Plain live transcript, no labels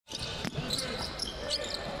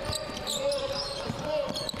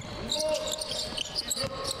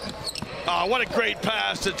Oh, what a great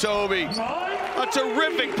pass to Tobey. A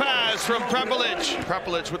terrific pass from Prepelic.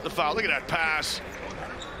 Prepelic with the foul. Look at that pass.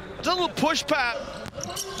 It's a little push pass.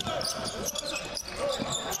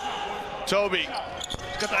 Tobey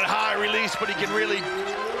got that high release, but he can really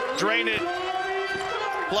drain it.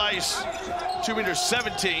 Place,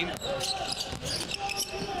 2'17".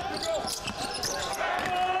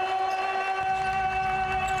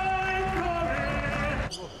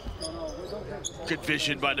 Good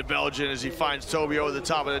vision by the Belgian as he finds Tobey over the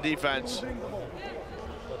top of the defense.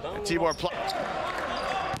 And Tibor,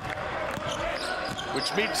 which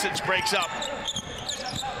Meetsits breaks up.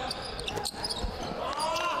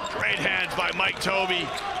 Great hands by Mike Tobey.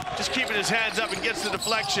 Just keeping his hands up and gets the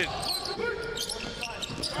deflection.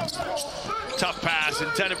 Tough pass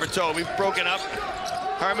intended for Tobey, broken up.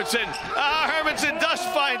 Hermansen, Hermansen does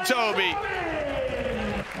find Tobey.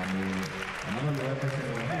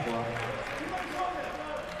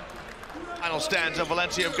 Final stanza,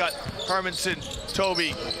 Valencia have got Hermansen,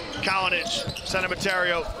 Tobey, Kalinic,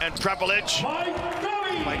 Sanamaterio, and Prepelic.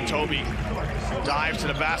 Mike Tobey dives to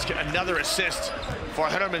the basket, another assist for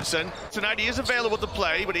Hermansen. Tonight he is available to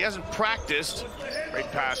play, but he hasn't practiced.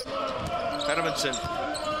 Great pass. Hermansen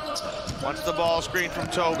wants the ball screen from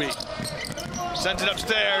Tobey. Sends it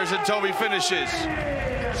upstairs and Tobey finishes.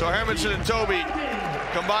 So Hermansen and Tobey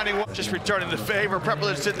combining, just returning the favor.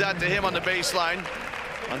 Prepelic did that to him on the baseline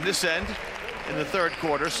on this end in the third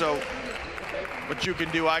quarter. So what you can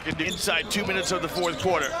do, I can do inside 2 minutes of the fourth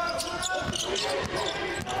quarter.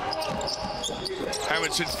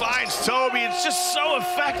 Hermansen finds Tobey. It's just so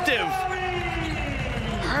effective.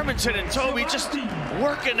 Hermansen and Tobey just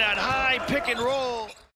working that high pick and roll.